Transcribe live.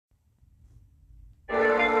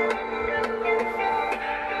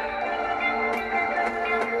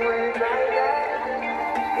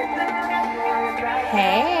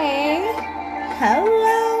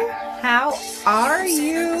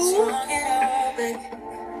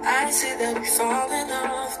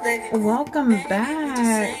Welcome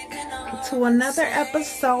back to another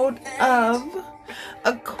episode of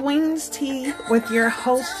A Queen's Tea with your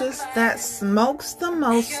hostess that smokes the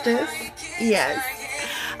mostest. Yes,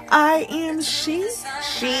 I am she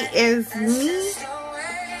is me,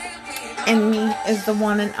 and me is the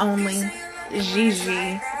one and only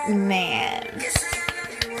Gigi Nan.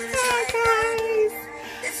 Hi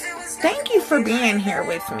guys, thank you for being here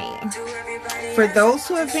with me. For those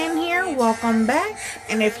who have been here, welcome back.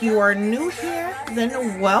 And if you are new here,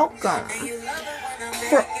 then welcome.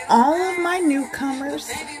 For all of my newcomers,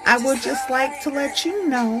 I would just like to let you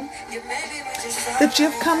know that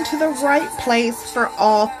you've come to the right place for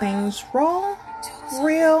all things raw,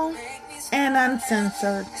 real, and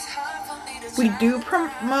uncensored. We do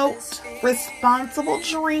promote responsible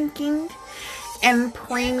drinking and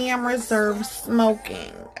premium reserve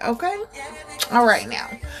smoking. Okay? Alright now.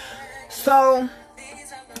 So,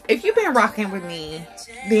 if you've been rocking with me,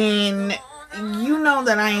 then you know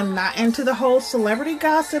that I am not into the whole celebrity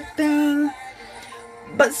gossip thing.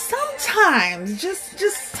 But sometimes, just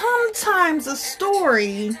sometimes a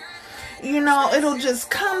story, it'll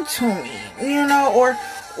just come to me, or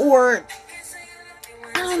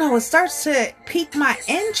I don't know, it starts to pique my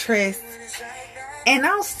interest. And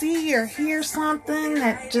I'll see or hear something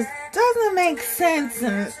that just doesn't make sense.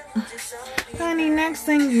 And, honey, next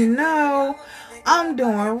thing you know, I'm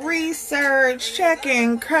doing research,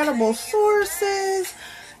 checking credible sources,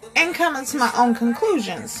 and coming to my own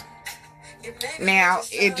conclusions. Now,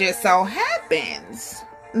 it just so happens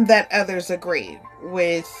that others agree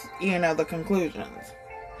with, the conclusions.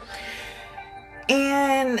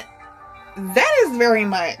 And that is very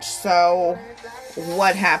much so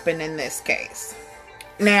what happened in this case.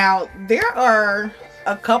 Now, there are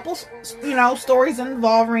a couple, stories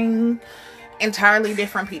involving entirely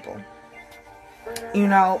different people.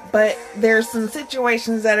 But there's some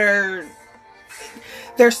situations that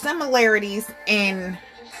there's similarities in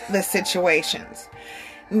the situations.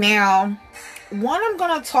 Now, one I'm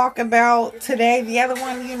going to talk about today, the other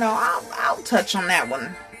one, I'll touch on that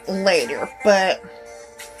one later. But,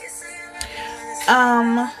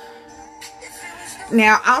 now,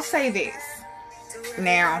 I'll say this.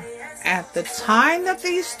 Now, at the time that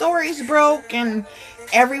these stories broke and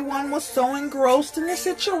everyone was so engrossed in the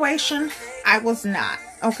situation, I was not,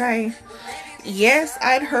 okay? Yes,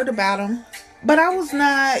 I'd heard about them, but I was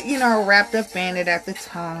not, wrapped up in it at the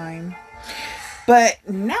time. But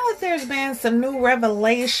now that there's been some new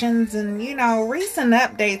revelations and, recent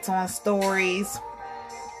updates on stories,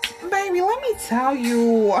 baby, let me tell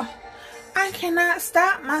you, I cannot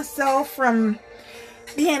stop myself from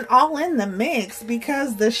being all in the mix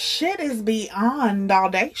because the shit is beyond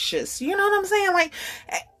audacious. You know what I'm saying? Like,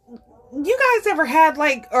 you guys ever had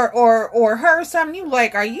or heard something you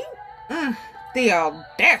like, are you the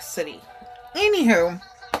audacity? Anywho,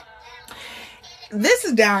 this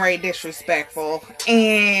is downright disrespectful,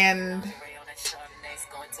 and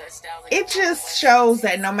it just shows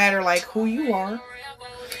that no matter who you are,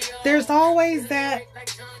 there's always that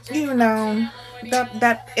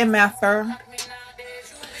that MFer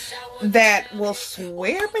that will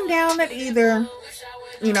swear up and down that either,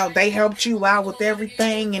 they helped you out with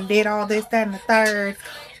everything and did all this, that, and the third,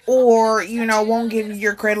 or, won't give you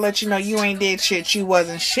your credit, let you know you ain't did shit, you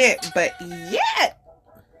wasn't shit, but yet,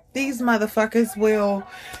 these motherfuckers will,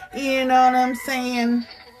 what I'm saying,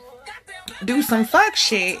 do some fuck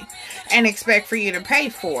shit and expect for you to pay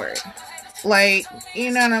for it. Like,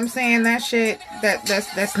 what I'm saying, that shit,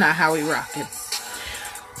 that's not how we rock it.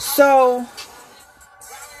 So,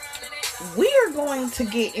 we are going to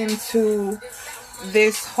get into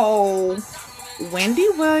this whole Wendy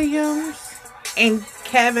Williams and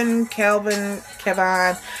Kevin,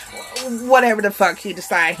 whatever the fuck he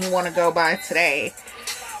decide he want to go by today.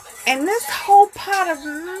 And this whole pot of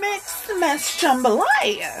mixed mess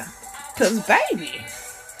jambalaya. Because, baby.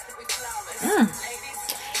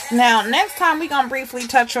 Now, next time we going to briefly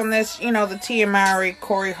touch on this, the Tia Mowry,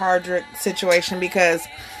 Corey Hardrick situation, because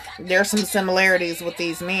there's some similarities with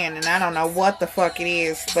these men, and I don't know what the fuck it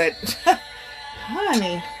is, but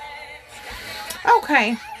honey.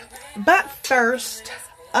 Okay, but first,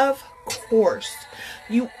 of course,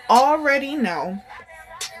 you already know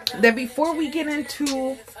that before we get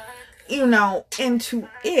into, into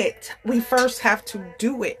it, we first have to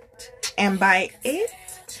do it. And by it,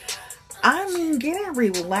 I mean get in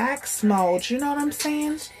relaxed mode, you know what I'm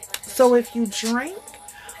saying? So if you drink,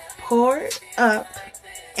 pour it up.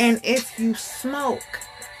 And if you smoke,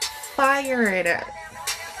 fire it up.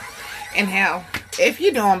 And hell, if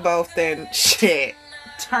you're doing both, then shit,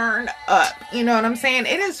 turn up. You know what I'm saying?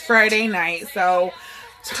 It is Friday night, so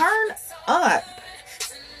turn up.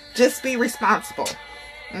 Just be responsible.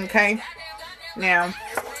 Okay? Now,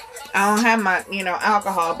 I don't have my,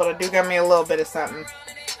 alcohol, but I do got me a little bit of something.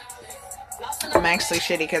 I'm actually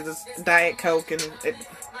shitty because it's Diet Coke and it...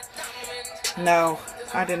 No,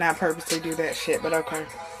 I did not purposely do that shit, but okay.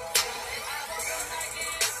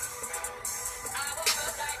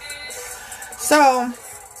 So,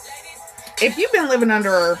 if you've been living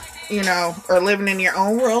under, or living in your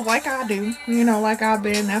own world like I do, like I've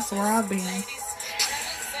been, that's where I've been,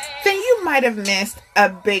 then you might have missed a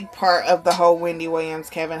big part of the whole Wendy Williams,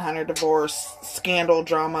 Kevin Hunter divorce, scandal,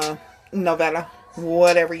 drama, novella,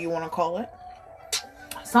 whatever you want to call it.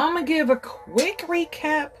 So I'm going to give a quick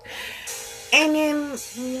recap, and then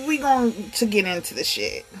we're going to get into the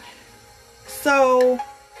shit. So,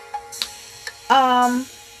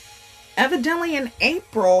 evidently in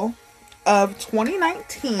April of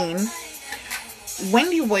 2019,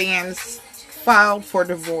 Wendy Williams filed for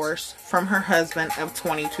divorce from her husband of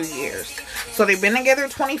 22 years. So they've been together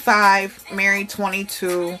 25, married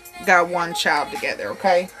 22, got one child together,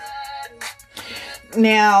 okay?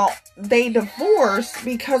 Now, they divorced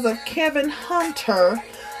because of Kevin Hunter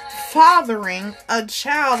fathering a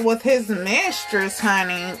child with his mistress,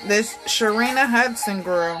 honey. This Sharina Hudson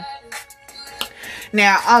girl.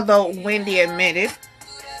 Now, although Wendy admitted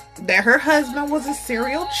that her husband was a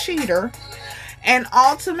serial cheater, and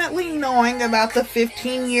ultimately knowing about the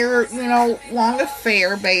 15-year, long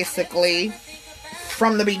affair, basically,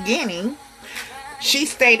 from the beginning, she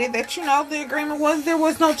stated that, the agreement was there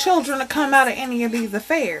was no children to come out of any of these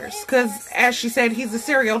affairs. Because, as she said, he's a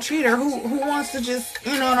serial cheater who wants to just,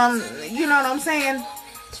 you know what I'm saying?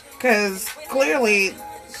 Because, clearly,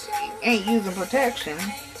 ain't using protection.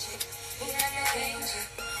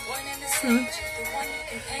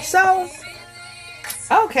 So,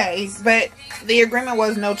 okay, but the agreement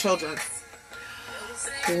was no children.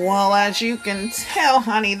 Well, as you can tell,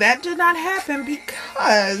 honey, that did not happen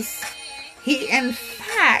because he, in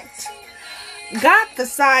fact, got the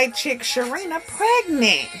side chick, Sharina,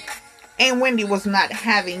 pregnant. And Wendy was not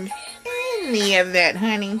having any of that,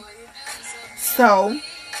 honey. So,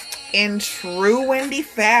 in true Wendy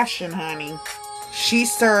fashion, honey, she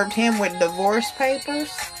served him with divorce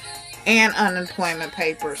papers and unemployment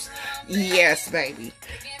papers. Yes, baby.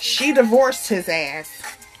 She divorced his ass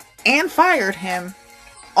and fired him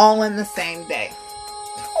all in the same day.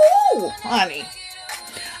 Oh, honey.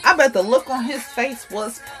 I bet the look on his face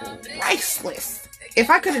was priceless. If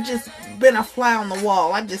I could have just been a fly on the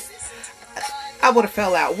wall, I would have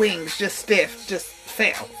fell out. Wings, just stiff, just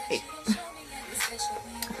fell.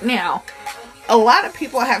 Now, a lot of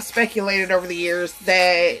people have speculated over the years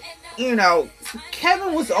that,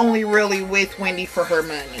 Kevin was only really with Wendy for her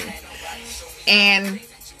money. And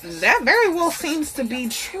that very well seems to be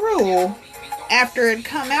true after it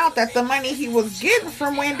come out that the money he was getting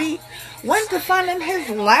from Wendy went to funding his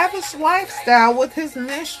lavish lifestyle with his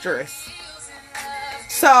mistress.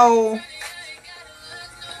 So,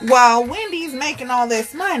 while Wendy's making all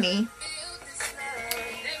this money,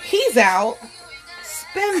 he's out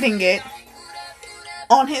spending it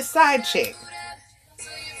on his side chick.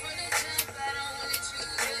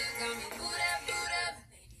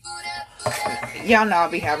 Y'all know I'll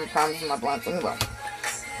be having problems with my blunts.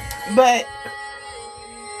 But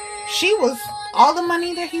all the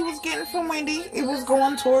money that he was getting from Wendy, it was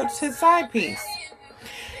going towards his side piece.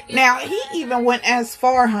 Now, he even went as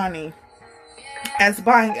far, honey, as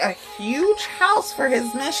buying a huge house for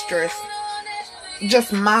his mistress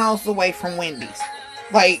just miles away from Wendy's.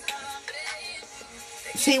 Like,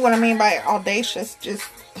 see what I mean by audacious? Just,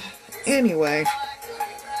 anyway.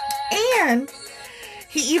 And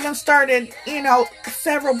he even started,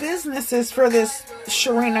 several businesses for this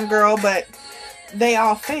Sharina girl, but they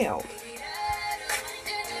all failed.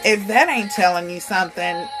 If that ain't telling you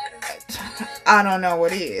something, I don't know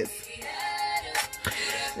what is.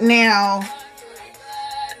 Now,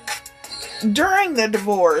 during the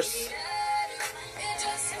divorce,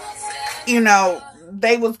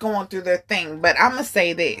 they was going through their thing, but I'm going to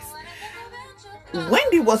say this.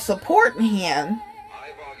 Wendy was supporting him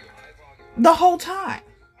the whole time.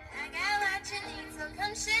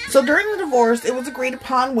 So during the divorce, it was agreed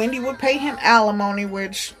upon Wendy would pay him alimony,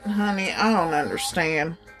 which, honey, I don't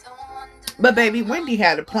understand. But baby, Wendy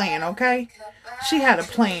had a plan, okay? She had a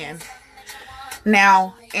plan.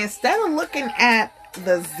 Now, instead of looking at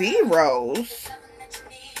the zeros,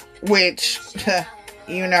 which,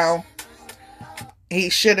 he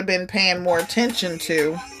should have been paying more attention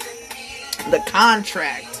to the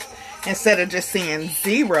contract instead of just seeing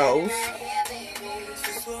zeros.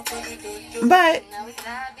 But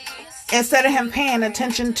instead of him paying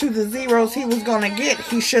attention to the zeros he was going to get,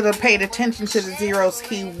 he should have paid attention to the zeros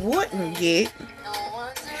he wouldn't get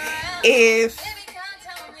if,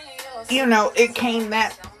 you know, it came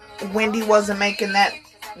that Wendy wasn't making that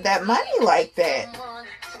money like that.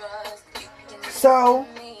 So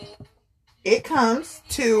it comes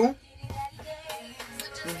to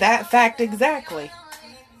that fact exactly.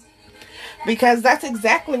 Because that's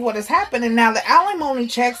exactly what has happened. And now the alimony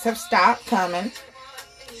checks have stopped coming.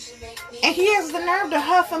 And he has the nerve to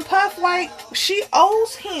huff and puff like she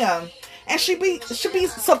owes him. And should be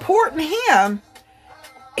supporting him.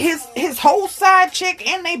 His whole side chick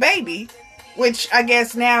and they baby. Which I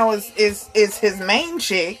guess now is his main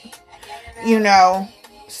chick. You know,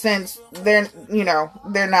 since they're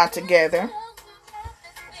not together.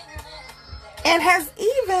 And has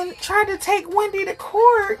even tried to take Wendy to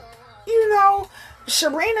court. You know,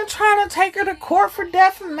 Sharina trying to take her to court for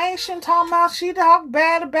defamation, talking about she talked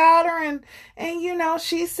bad about her and you know,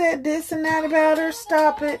 she said this and that about her.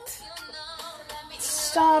 Stop it.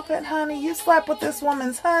 Stop it, honey. You slept with this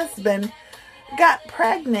woman's husband, got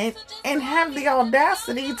pregnant, and have the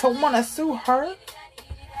audacity to want to sue her?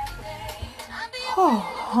 Oh,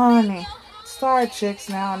 honey. Side chicks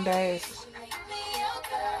nowadays.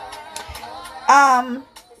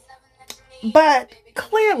 But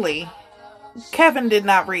clearly, Kevin did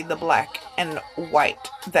not read the black and white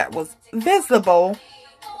that was visible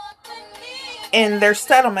in their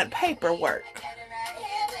settlement paperwork.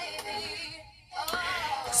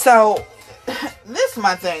 So, this is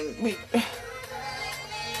my thing.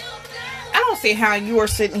 I don't see how you are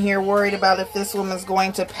sitting here worried about if this woman's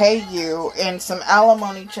going to pay you and some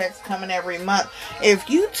alimony checks coming every month. If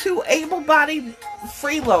you two able-bodied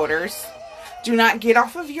freeloaders do not get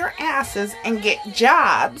off of your asses and get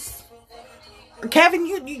jobs. Kevin,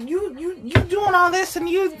 you doing all this and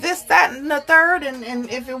you this, that, and the third, and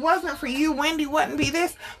if it wasn't for you, Wendy wouldn't be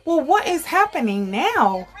this. Well, what is happening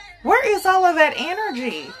now? Where is all of that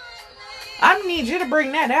energy? I need you to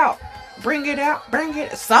bring that out. Bring it out. Bring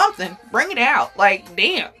it. Something. Bring it out. Like,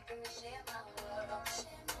 damn.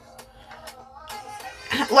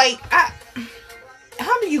 Like,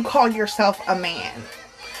 how do you call yourself a man?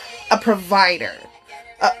 A provider,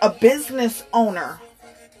 a business owner,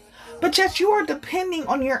 but yet you are depending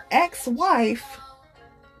on your ex-wife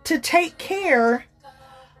to take care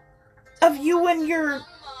of you and your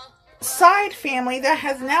side family that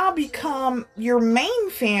has now become your main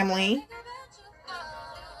family.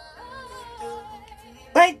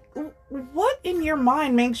 Like, what in your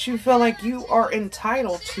mind makes you feel like you are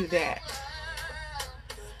entitled to that?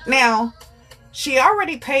 Now, she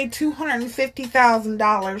already paid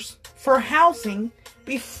 $250,000 for housing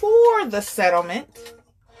before the settlement,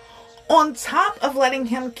 on top of letting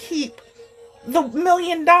him keep the $1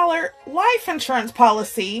 million life insurance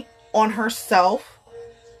policy on herself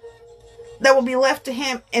that will be left to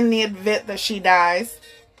him in the event that she dies.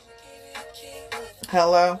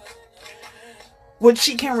 Hello? Which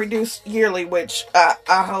she can reduce yearly, which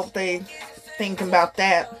I hope they think about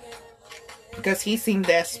that, because he seemed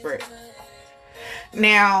desperate.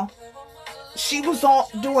 Now, she was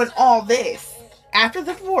doing all this after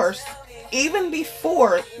the divorce, even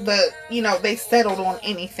before they settled on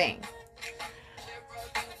anything.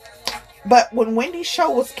 But when Wendy's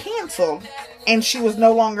show was canceled and she was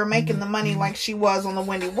no longer making the money like she was on the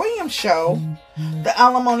Wendy Williams show, the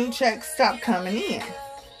alimony checks stopped coming in.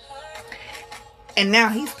 And now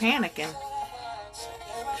he's panicking.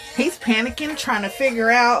 He's panicking, trying to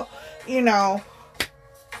figure out,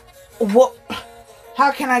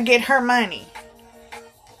 how can I get her money?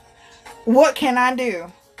 What can I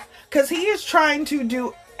do? Because he is trying to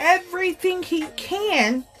do everything he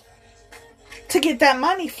can to get that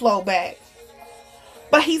money flow back.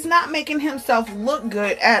 But he's not making himself look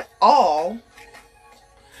good at all.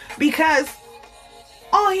 Because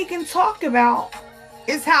all he can talk about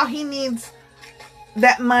is how he needs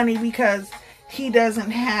that money because he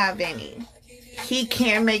doesn't have any. He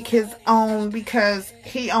can't make his own because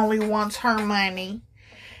he only wants her money.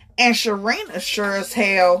 And Sharina sure as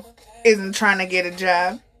hell isn't trying to get a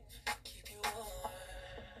job.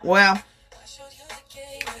 Well,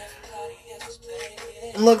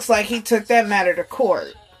 looks like he took that matter to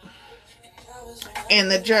court. And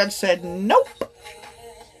the judge said, nope.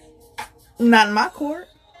 Not in my court.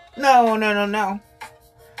 No.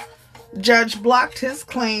 Judge blocked his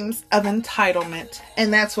claims of entitlement.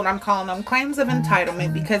 And that's what I'm calling them, claims of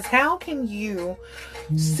entitlement. Because how can you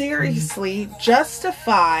seriously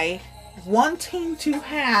justify wanting to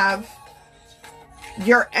have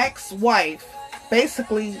your ex-wife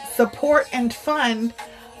basically support and fund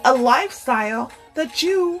a lifestyle that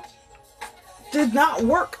you did not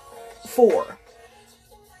work for.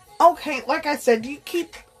 Okay, like I said,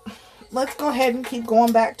 let's go ahead and keep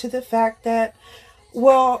going back to the fact that,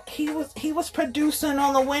 well, he was producing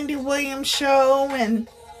on the Wendy Williams show, and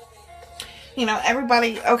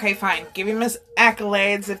everybody, okay, fine, give him his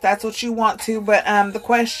accolades if that's what you want to, but the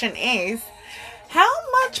question is, how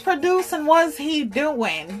much producing was he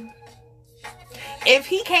doing if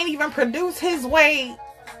he can't even produce his way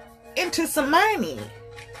into some money?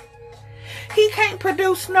 He can't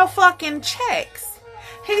produce no fucking checks.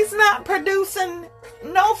 He's not producing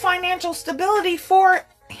no financial stability for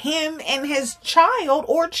him and his child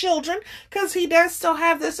or children, because he does still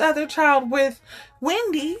have this other child with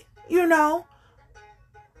Wendy, and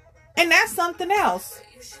that's something else.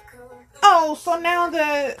 Oh, so now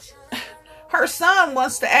her son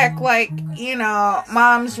wants to act like,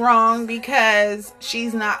 mom's wrong because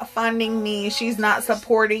she's not funding me, she's not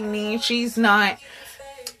supporting me, she's not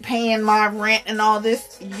paying my rent and all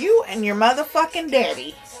this. You and your motherfucking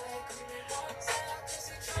daddy.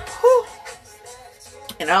 Whew.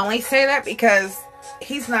 And I only say that because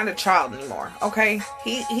he's not a child anymore, okay?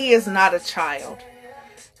 He is not a child.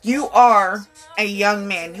 You are a young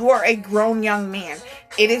man. You are a grown young man.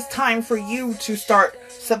 It is time for you to start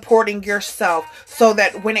supporting yourself, so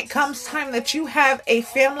that when it comes time that you have a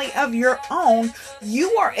family of your own,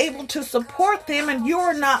 you are able to support them, and you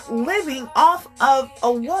are not living off of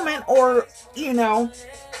a woman, or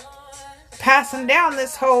passing down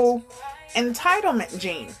this whole entitlement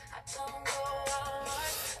gene.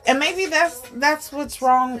 And maybe that's what's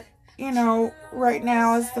wrong, right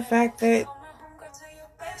now, is the fact that,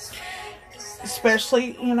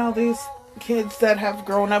 especially, these kids that have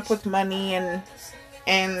grown up with money and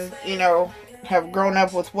have grown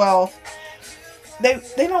up with wealth, they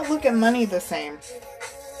don't look at money the same.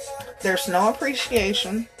 There's no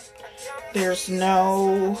appreciation. There's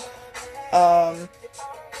no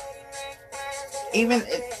even,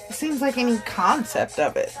 it seems like, any concept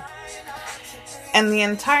of it. And the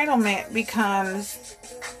entitlement becomes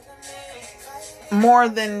more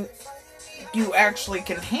than you actually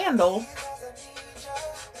can handle.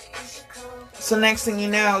 So next thing you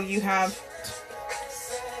know, you have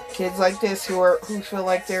kids like this who feel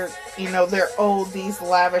like they're owed these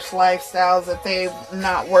lavish lifestyles that they've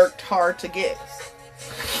not worked hard to get.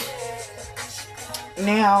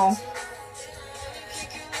 Now,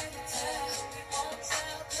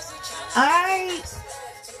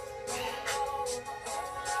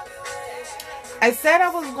 I said I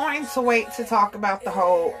was going to wait to talk about the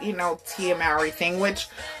whole, Tia Mowry thing, which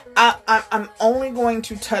I'm only going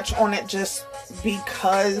to touch on it just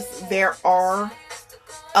because there are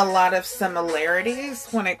a lot of similarities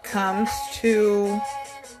when it comes to,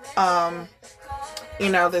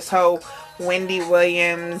 this whole Wendy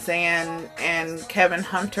Williams and Kevin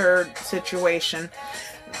Hunter situation.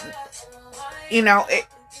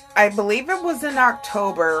 I believe it was in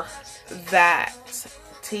October that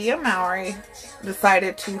Tia Mowry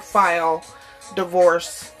decided to file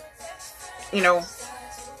divorce,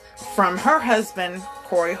 from her husband,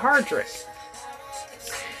 Corey Hardrick.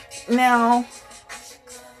 Now,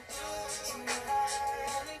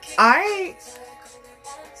 I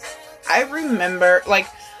remember,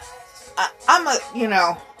 I'm a,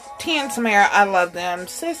 Tia and Tamara, I love them.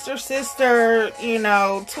 Sister,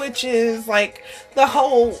 Twitches, the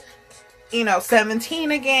whole,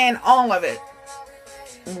 17 again, all of it.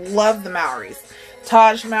 Love the Mowrys.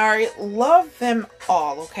 Taj Mowry, love them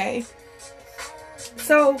all, okay?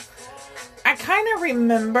 So, I kind of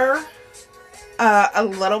remember a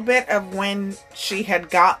little bit of when she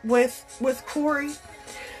had got with Corey.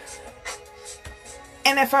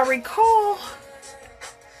 And if I recall,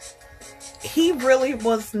 he really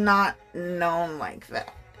was not known like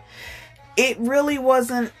that. It really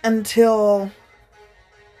wasn't until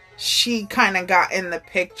she kind of got in the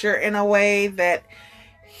picture in a way that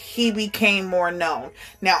he became more known.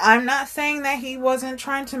 Now, I'm not saying that he wasn't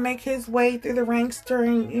trying to make his way through the ranks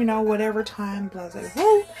during, whatever time, blah, blah,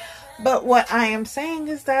 blah. But what I am saying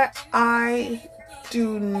is that I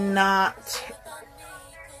do not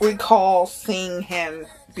recall seeing him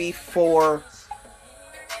before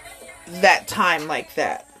that time like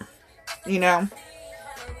that.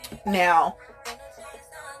 Now,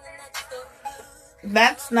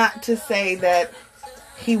 that's not to say that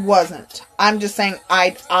he wasn't. I'm just saying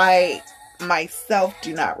I myself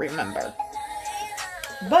do not remember.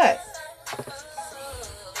 But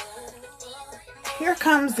here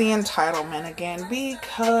comes the entitlement again,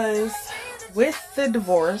 because with the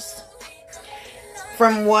divorce,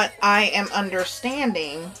 from what I am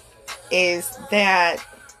understanding, is that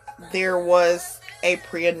there was a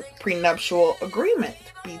prenuptial agreement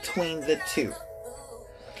between the two.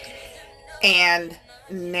 And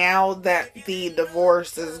now that the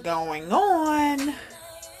divorce is going on,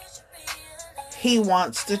 he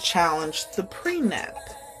wants to challenge the prenup.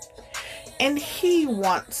 And he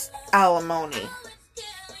wants alimony.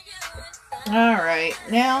 Alright,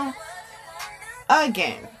 now,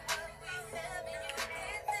 again,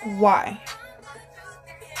 why?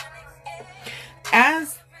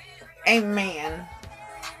 As a man,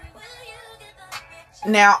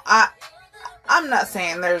 now I'm not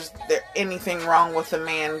saying there's anything wrong with a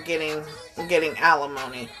man getting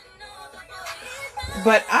alimony,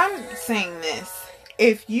 but I'm saying this: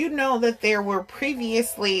 if you know that there were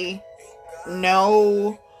previously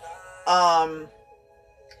no,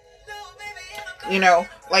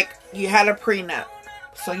 like you had a prenup,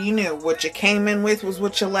 so you knew what you came in with was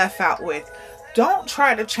what you left out with. Don't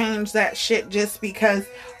try to change that shit just because,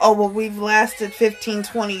 oh, well, we've lasted 15,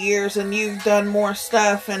 20 years and you've done more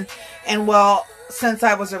stuff and well, since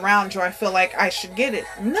I was around you, I feel like I should get it.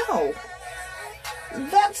 No.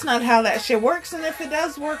 That's not how that shit works. And if it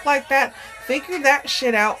does work like that, figure that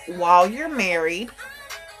shit out while you're married,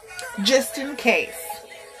 just in case.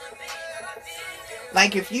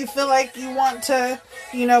 Like, if you feel like you want to,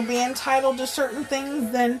 be entitled to certain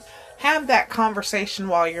things, then have that conversation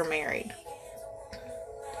while you're married.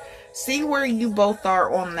 See where you both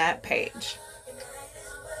are on that page.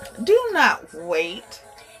 Do not wait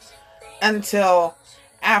until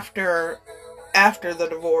after the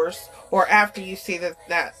divorce, or after you see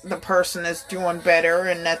that the person is doing better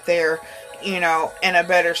and that they're, in a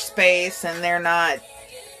better space and they're not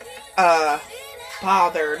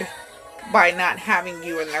bothered by not having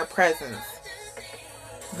you in their presence.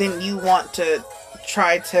 Then you want to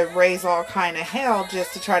try to raise all kind of hell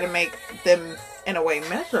just to try to make them, in a way,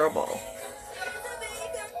 miserable.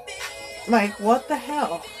 Like, what the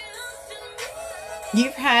hell?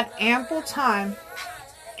 You've had ample time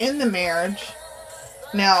in the marriage.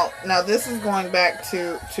 Now this is going back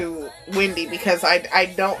to Wendy, because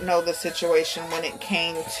I don't know the situation when it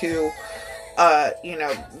came to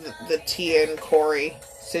the Tia and Corey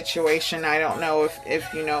situation. I don't know if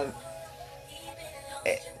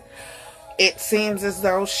it seems as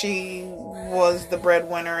though she was the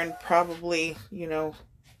breadwinner and probably,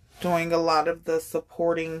 doing a lot of the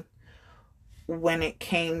supporting when it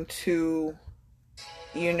came to,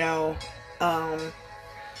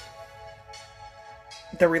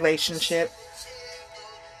 the relationship.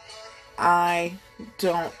 I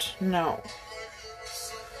don't know.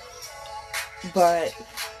 But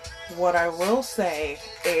what I will say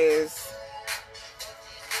is,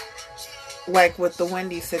 like with the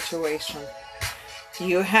Wendy situation,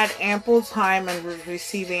 you had ample time and were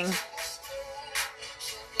receiving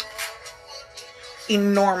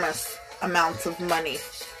enormous amounts of money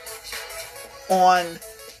on,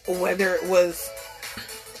 whether it was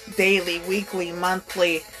daily, weekly,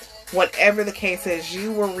 monthly, whatever the case is,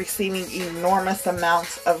 you were receiving enormous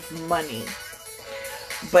amounts of money.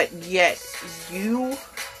 But yet you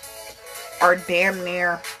are damn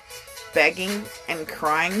near begging and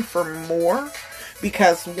crying for more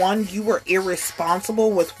because, one, you were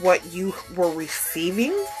irresponsible with what you were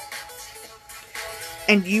receiving,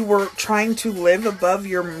 and you were trying to live above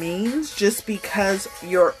your means just because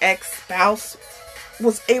your ex-spouse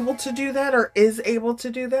was able to do that or is able to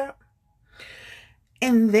do that.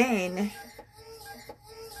 And then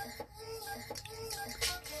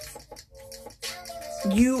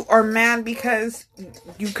you are mad because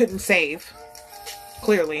you couldn't save.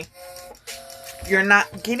 Clearly. You're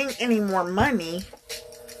not getting any more money.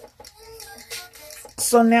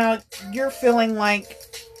 So now you're feeling like,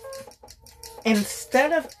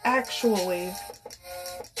 instead of actually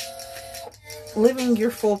living your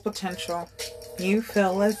full potential, you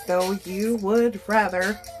feel as though you would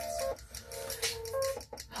rather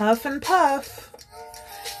huff and puff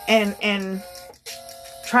and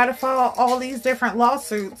try to file all these different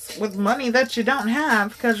lawsuits with money that you don't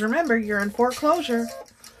have, because remember, you're in foreclosure.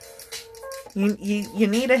 You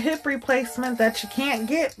need a hip replacement that you can't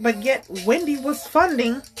get, but yet Wendy was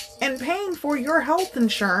funding and paying for your health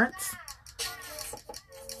insurance.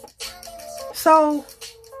 So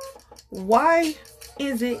why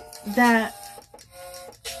is it that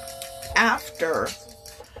after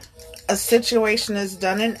a situation is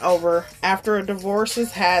done and over, after a divorce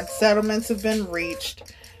is had, settlements have been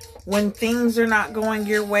reached, when things are not going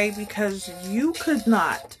your way because you could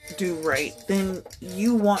not do right, then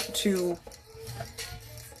you want to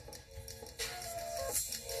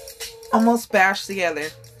almost bash the other?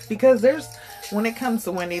 Because when it comes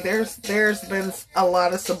to Wendy, there's been a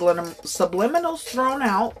lot of subliminals thrown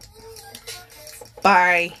out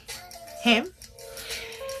by him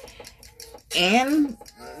and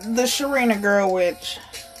the Sharina girl, which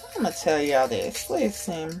I'm gonna tell y'all this.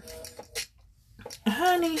 Listen,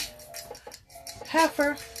 honey,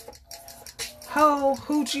 heifer, ho,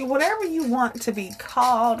 hoochie, whatever you want to be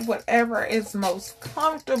called, whatever is most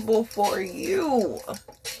comfortable for you.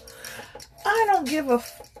 I don't give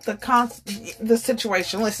the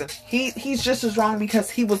situation. Listen, he's just as wrong because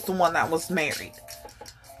he was the one that was married.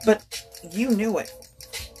 But you knew it.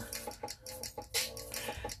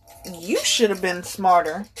 You should have been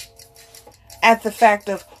smarter at the fact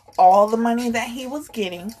of all the money that he was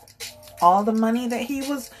getting, all the money that he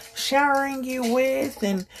was showering you with,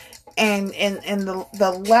 and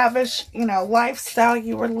the lavish, lifestyle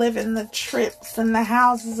you were living, the trips and the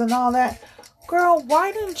houses and all that. Girl,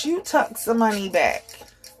 why didn't you tuck some money back?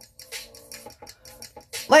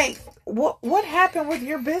 Like, what happened with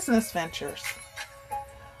your business ventures?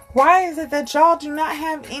 Why is it that y'all do not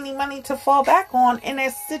have any money to fall back on in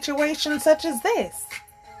a situation such as this?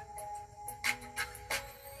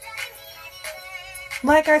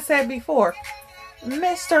 Like I said before,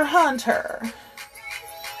 Mr. Hunter,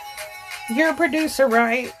 you're a producer,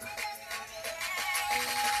 right?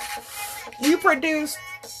 You produced,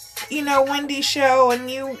 Wendy's show, and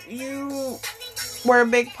you were a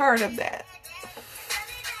big part of that.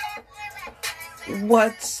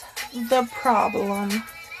 What's the problem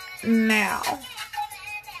now?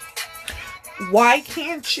 Why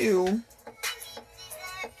can't you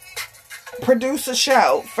produce a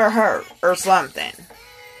show for her or something?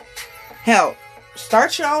 Hell,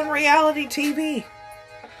 start your own reality TV.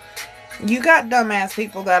 You got dumbass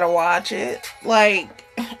people that'll watch it.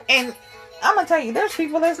 And I'm gonna tell you, there's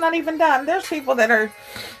people that's not even dumb. There's people that are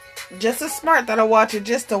just as smart that'll watch it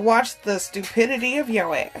just to watch the stupidity of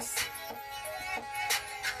your ass.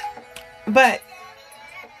 But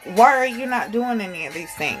why are you not doing any of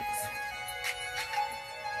these things?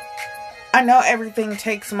 I know everything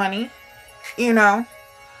takes money, but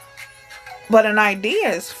an idea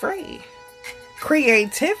is free.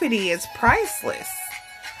 Creativity is priceless.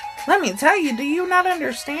 Let me tell you, do you not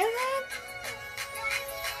understand that?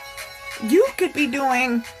 You could be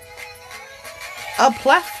doing a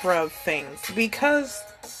plethora of things because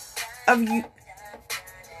of you.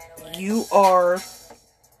 You are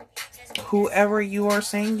whoever you are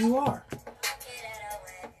saying you are.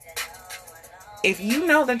 If you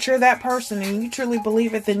know that you're that person and you truly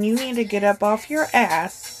believe it, then you need to get up off your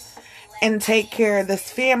ass and take care of this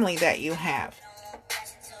family that you have.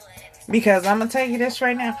 Because I'm going to tell you this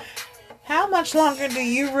right now. How much longer do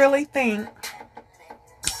you really think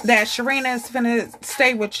that Sharina is going to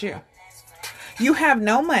stay with you? You have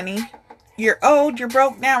no money. You're old. You're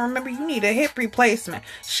broke now. Remember, you need a hip replacement.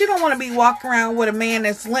 She don't want to be walking around with a man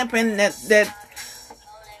that's limping, that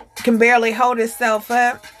can barely hold himself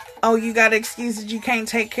up. Oh, you got excuses. You can't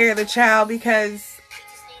take care of the child because,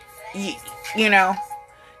 you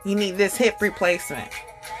need this hip replacement.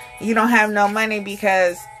 You don't have no money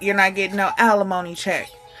because you're not getting no alimony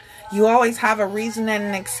check. You always have a reason and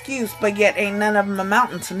an excuse, but yet ain't none of them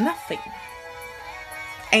amounting to nothing.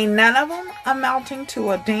 Ain't none of them amounting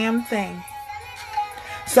to a damn thing.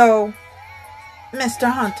 So,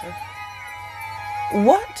 Mr. Hunter,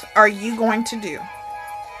 what are you going to do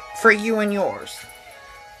for you and yours?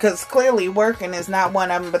 Because clearly working is not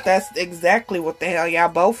one of them, but that's exactly what the hell y'all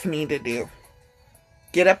both need to do.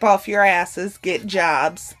 Get up off your asses, get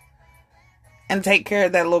jobs, and take care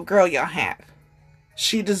of that little girl y'all have.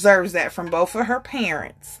 She deserves that from both of her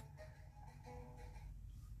parents.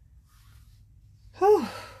 Whew.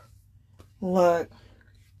 Look.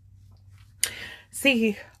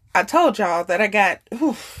 See, I told y'all that I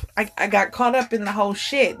got caught up in the whole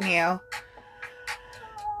shit now.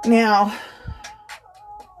 Now,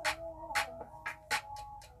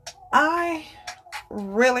 I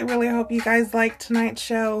really, really hope you guys liked tonight's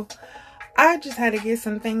show. I just had to get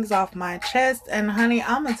some things off my chest. And honey,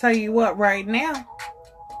 I'm going to tell you what right now.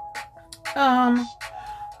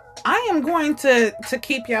 I am going to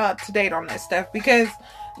keep y'all up to date on this stuff. Because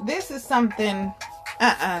this is something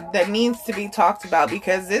that needs to be talked about.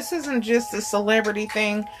 Because this isn't just a celebrity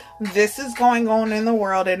thing. This is going on in the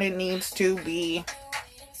world. And it needs to be,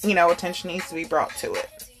 attention needs to be brought to it.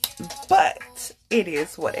 But it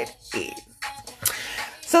is what it is.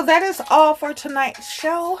 So that is all for tonight's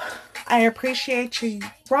show. I appreciate you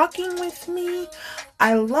rocking with me.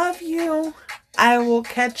 I love you. I will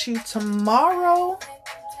catch you tomorrow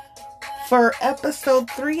for episode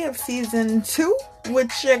 3 of season 2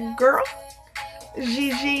 with your girl,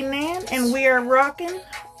 Gigi Nan. And we are rocking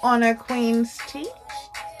on a Queen's Tea.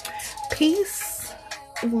 Peace.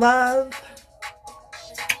 Love.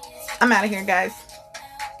 I'm out of here, guys.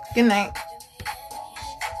 Good night.